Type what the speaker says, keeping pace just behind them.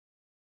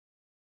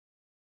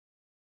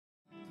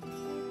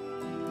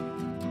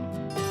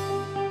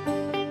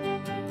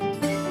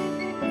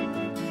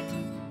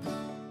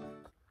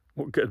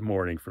Good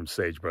morning from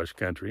Sagebrush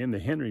Country in the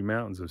Henry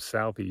Mountains of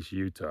southeast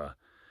Utah.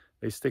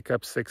 They stick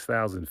up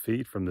 6,000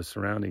 feet from the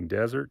surrounding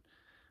desert,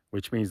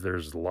 which means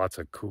there's lots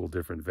of cool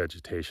different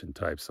vegetation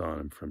types on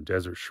them, from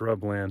desert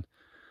shrubland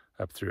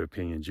up through a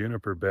pinyon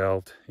juniper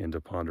belt into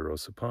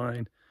ponderosa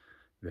pine,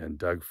 then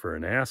Doug fir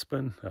and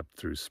aspen up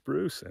through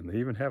spruce, and they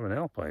even have an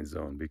alpine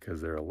zone because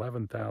they're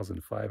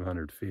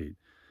 11,500 feet.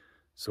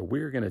 So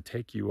we're going to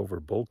take you over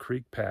Bull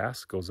Creek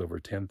Pass, goes over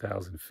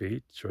 10,000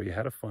 feet, show you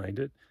how to find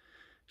it,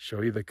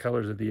 show you the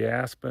colors of the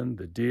aspen,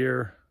 the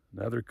deer,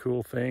 and other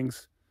cool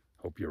things.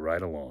 Hope you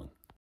ride along.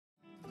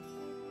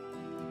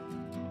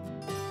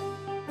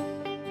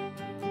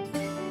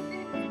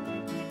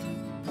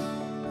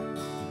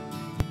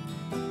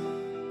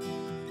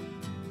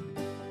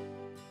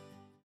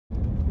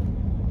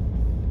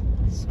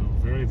 So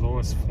very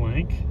lowest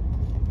flank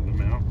of the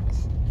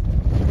mountains.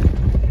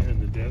 Here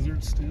in the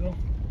desert still.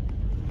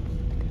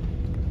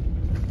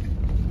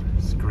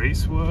 There's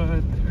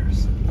gracewood,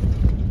 there's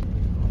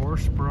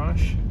horse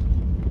brush,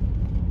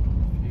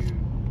 a few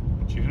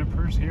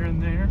junipers here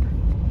and there,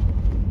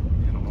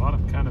 and a lot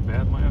of kind of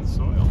badland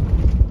soil.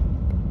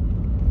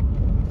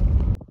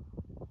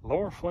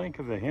 Lower flank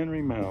of the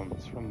Henry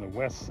Mountains from the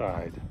west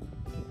side.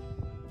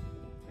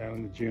 Down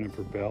in the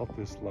juniper belt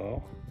this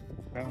low.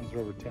 Mountains are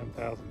over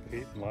 10,000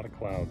 feet and a lot of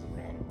clouds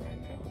around it right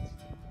now.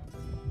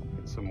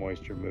 It's some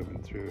moisture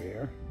moving through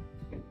here.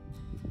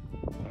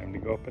 Time to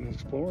go up and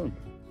explore them.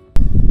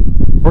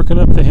 Working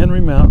up the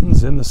Henry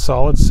Mountains in the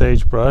solid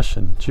sagebrush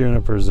and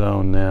juniper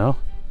zone now.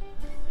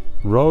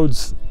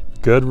 Road's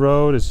good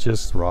road, it's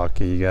just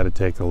rocky. You got to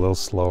take it a little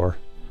slower.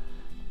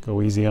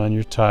 Go easy on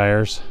your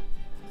tires.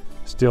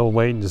 Still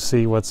waiting to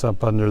see what's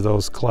up under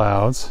those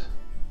clouds,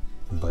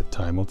 but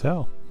time will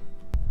tell.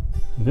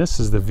 And this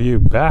is the view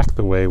back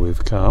the way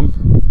we've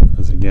come,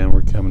 as again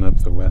we're coming up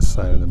the west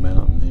side of the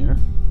mountain here.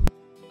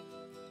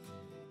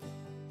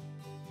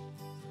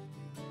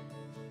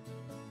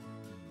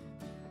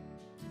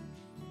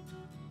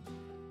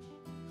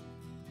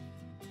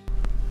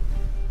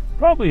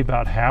 Probably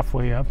about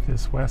halfway up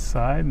this west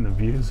side, and the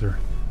views are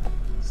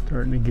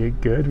starting to get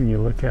good when you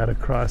look out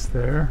across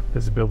there.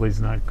 Visibility's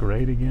not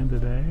great again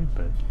today,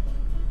 but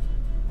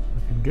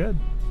looking good.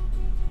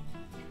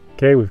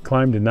 Okay, we've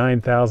climbed to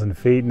 9,000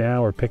 feet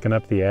now. We're picking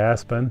up the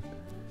aspen.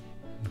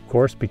 Of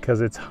course, because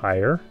it's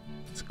higher,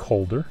 it's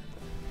colder.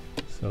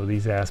 So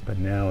these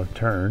aspen now have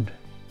turned.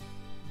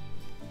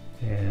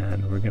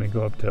 And we're going to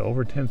go up to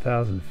over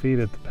 10,000 feet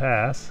at the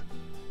pass,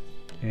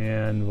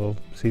 and we'll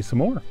see some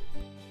more.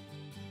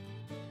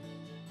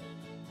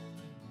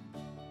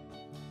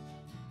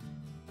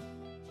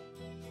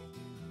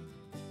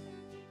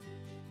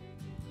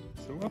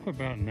 So up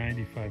about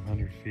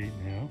 9,500 feet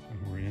now,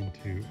 and we're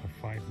into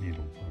a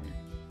 5-needle pine.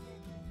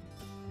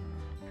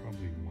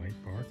 Probably white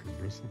bark or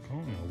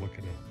bristlecone. I'll look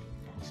it up.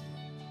 Post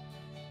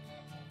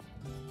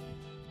it.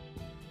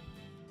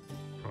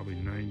 Probably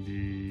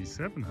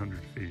 9,700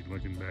 feet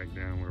looking back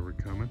down where we're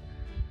coming.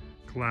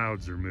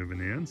 Clouds are moving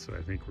in, so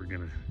I think we're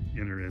going to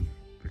enter in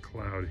the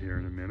cloud here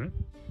in a minute.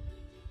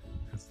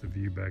 That's the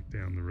view back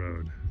down the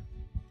road.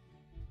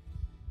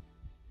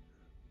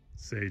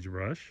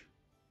 Sagebrush.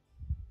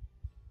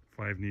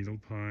 5-needle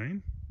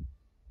pine.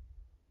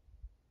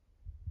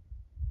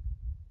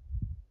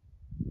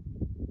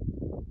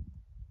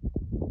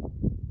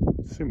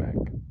 Sumac.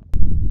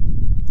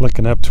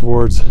 Looking up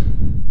towards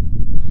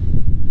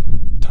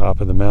top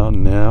of the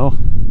mountain now.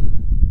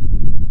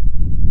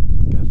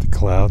 Got the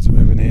clouds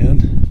moving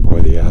in.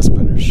 Boy, the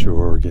aspen are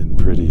sure getting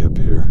pretty up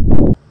here.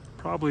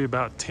 Probably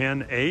about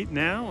 10:08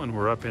 now, and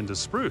we're up into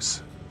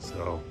spruce.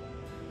 So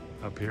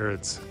up here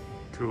it's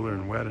cooler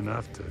and wet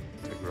enough to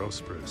grow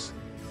spruce.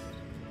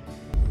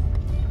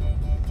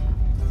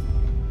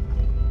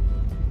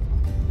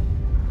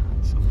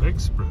 Big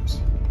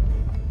spruce.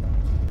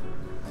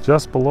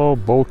 Just below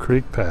Bull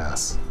Creek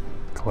Pass.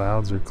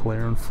 Clouds are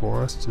clearing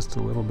for us just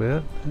a little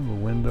bit. Have a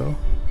window.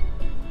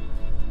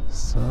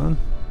 Sun.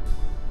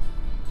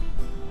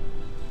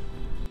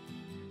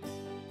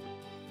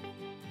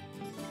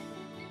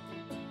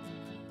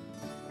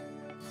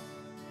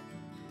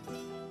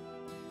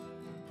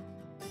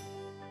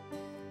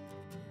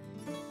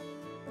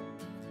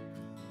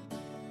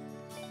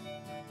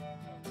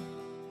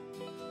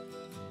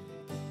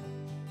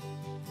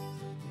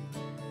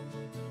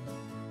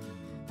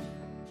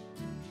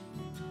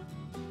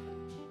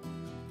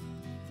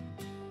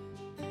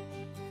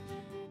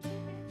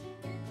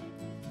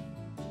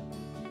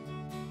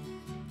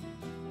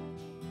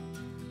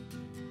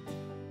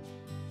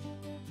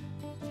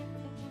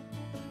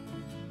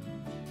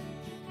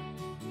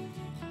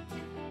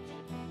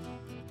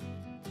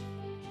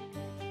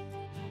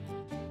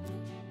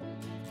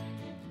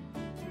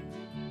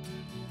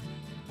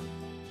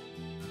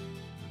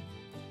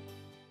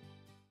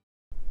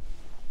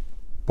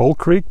 Bull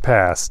Creek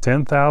Pass,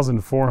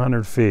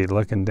 10,400 feet,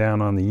 looking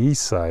down on the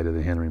east side of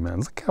the Henry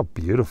Mountains. Look how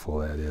beautiful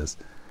that is.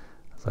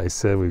 As I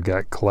said, we've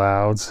got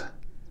clouds.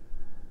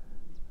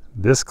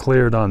 This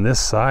cleared on this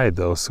side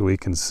though, so we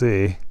can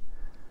see.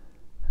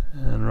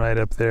 And right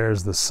up there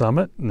is the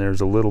summit, and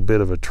there's a little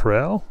bit of a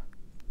trail.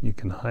 You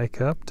can hike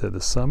up to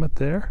the summit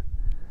there.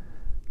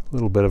 A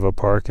little bit of a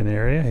parking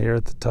area here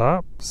at the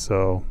top.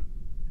 So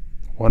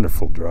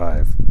wonderful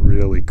drive,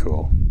 really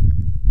cool.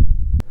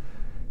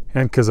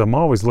 And because I'm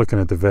always looking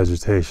at the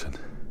vegetation,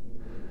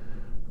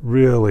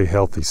 really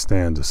healthy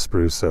stand of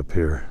spruce up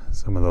here.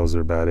 Some of those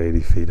are about 80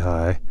 feet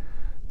high.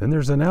 Then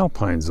there's an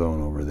alpine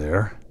zone over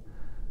there,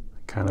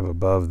 kind of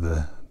above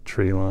the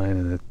tree line,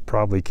 and it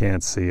probably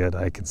can't see it.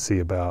 I can see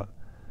about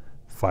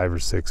 5 or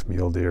 6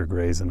 mule deer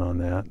grazing on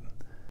that.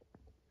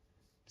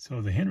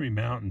 So the Henry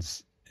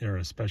Mountains are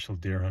a special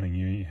deer hunting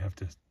unit. You have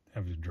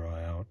to draw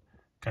out,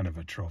 kind of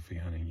a trophy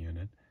hunting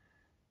unit.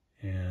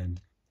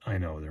 And I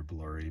know they're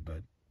blurry,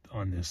 but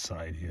on this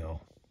side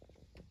hill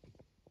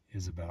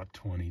is about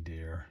 20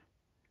 deer,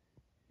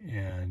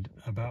 and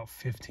about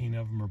 15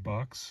 of them are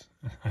bucks.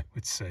 I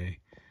would say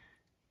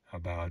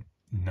about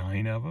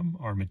 9 of them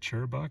are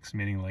mature bucks,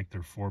 meaning like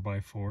they're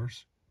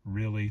 4x4s.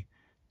 Really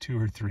 2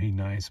 or 3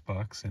 nice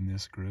bucks in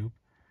this group.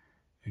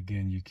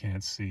 Again, you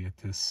can't see at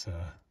this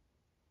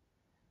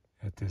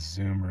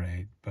zoom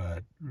rate,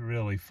 but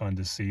really fun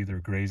to see. They're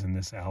grazing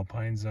this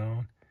alpine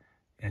zone,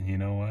 and you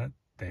know what?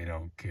 They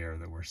don't care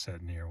that we're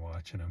sitting here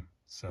watching them.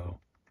 So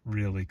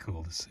really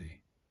cool to see.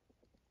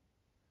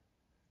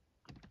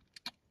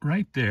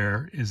 Right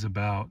there is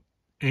about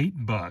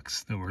 8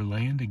 bucks that were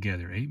laying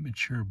together, 8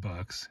 mature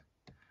bucks,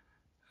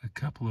 a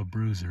couple of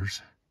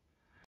bruisers.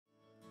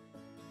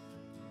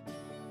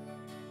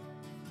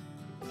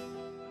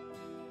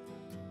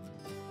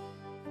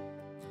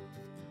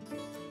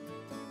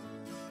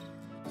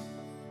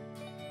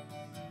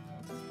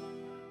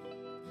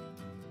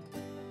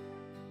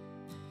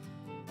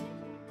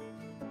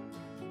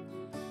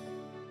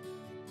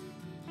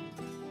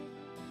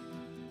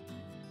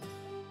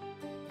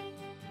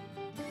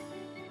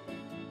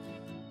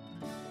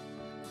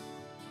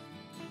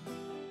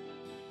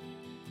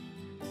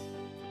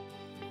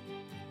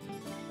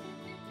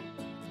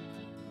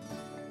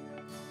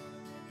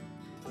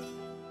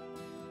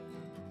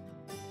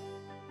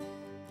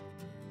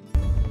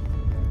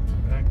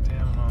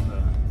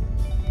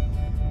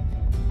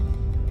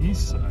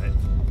 East side, and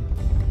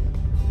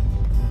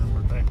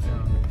we're back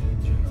down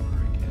in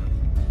Juniper again.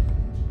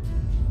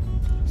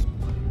 Just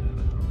pointing that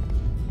out.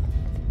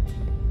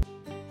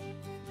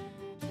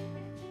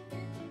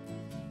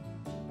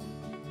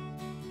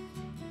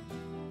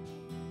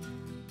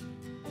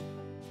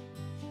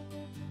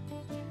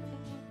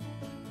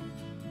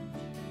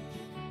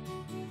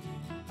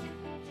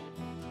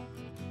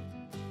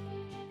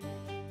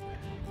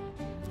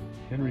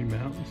 Henry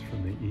Mountains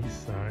from the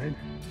east side.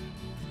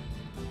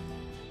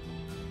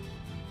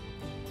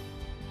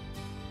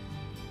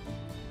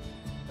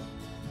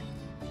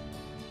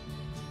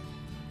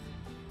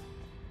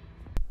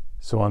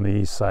 So on the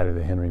east side of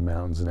the Henry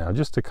Mountains now,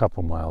 just a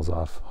couple miles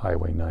off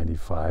Highway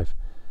 95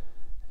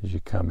 as you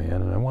come in,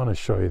 and I want to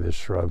show you this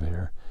shrub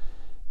here.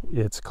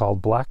 It's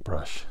called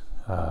blackbrush.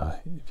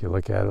 If you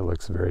look at it, it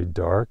looks very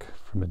dark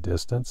from a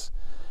distance.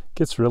 It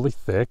gets really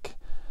thick.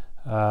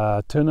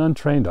 To an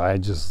untrained eye,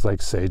 just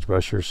like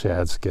sagebrush or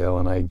shad scale,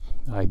 and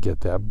I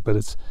get that, but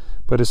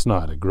it's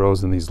not. It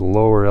grows in these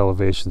lower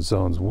elevation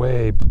zones,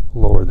 way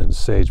lower than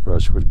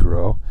sagebrush would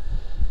grow.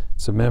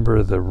 It's a member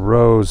of the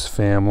rose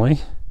family.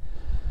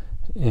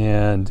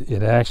 And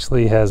it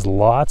actually has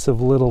lots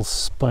of little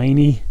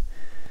spiny,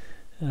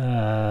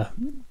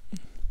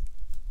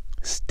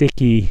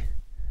 sticky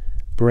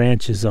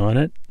branches on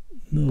it.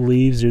 The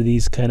leaves are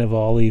these kind of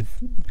olive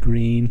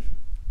green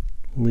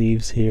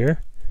leaves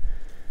here,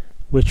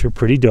 which are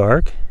pretty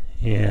dark.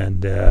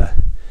 And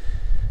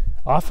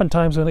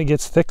oftentimes when it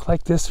gets thick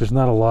like this, there's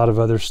not a lot of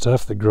other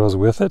stuff that grows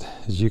with it,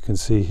 as you can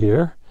see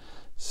here.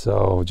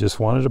 So just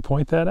wanted to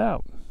point that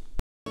out.